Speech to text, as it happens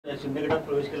शिंदे गटात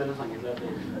प्रवेश केल्याचं सांगितलं,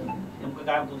 नेमकं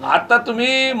काय होतं? आता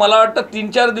तुम्ही मला वाटतं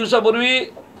 3-4 दिवसापूर्वी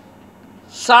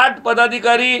 60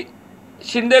 पदाधिकारी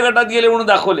शिंदे गटात गेले म्हणून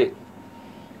दाखवले,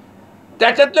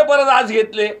 त्याच्यातले परत आज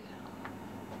घेतले,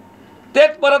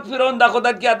 तेच परत फिरवून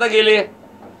दाखवतात की आता गेले।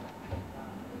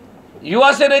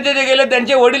 युवा सेनेचे जे गेले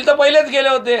त्यांचे वडील तर पहिलेच गेले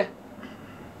होते,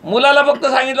 मुलाला फक्त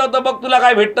सांगितलं होतं बघ तुला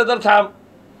काय भेटतं तर थांब,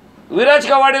 विराज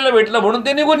कवाडेला भेटलं म्हणून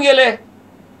ते निघून गेले।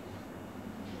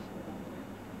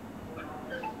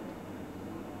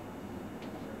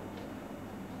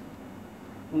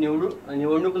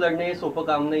 निवडणूक लढणे हे सोपं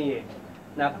काम नाहीये,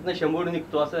 नाकातनं शेंबूड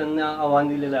निघतो असं त्यांना आव्हान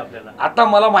दिलेलं आहे आपल्याला। आता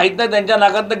मला माहित नाही त्यांच्या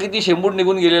नाकातनं किती शेंबूड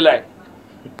निघून गेलेला आहे,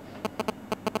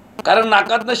 कारण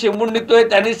नाकातनं शेंबूड निघतोय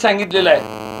त्यांनीच सांगितलेलं आहे।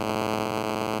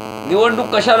 निवडणूक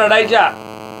कशा लढायच्या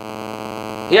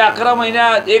हे 11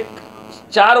 महिन्यात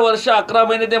 4 वर्ष 11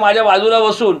 महिने ते माझ्या बाजूला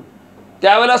बसून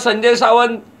त्यावेळेला संजय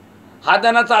सावंत हा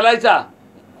त्यांना चालायचा।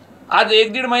 आज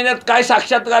 1-1.5 महिन्यात काय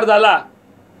साक्षात्कार झाला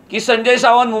की संजय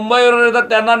सावंत मुंबईवर येतात,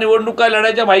 त्यांना निवडणूक काय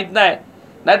लढायच्या माहीत नाही।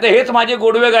 नाही तर हेच माझे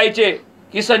गोडवे गायचे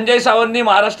की संजय सावंतनी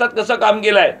महाराष्ट्रात कसं काम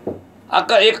केलं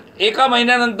आहे। एका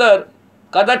महिन्यानंतर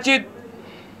कदाचित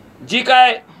जी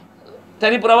काय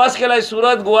त्यांनी प्रवास केला आहे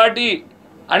सुरत, गुवाहाटी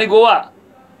आणि गोवा,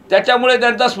 त्याच्यामुळे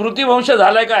त्यांचा स्मृतिभ्रंश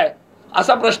झाला आहे काय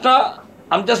असा प्रश्न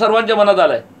आमच्या सर्वांच्या मनात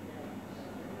आला आहे।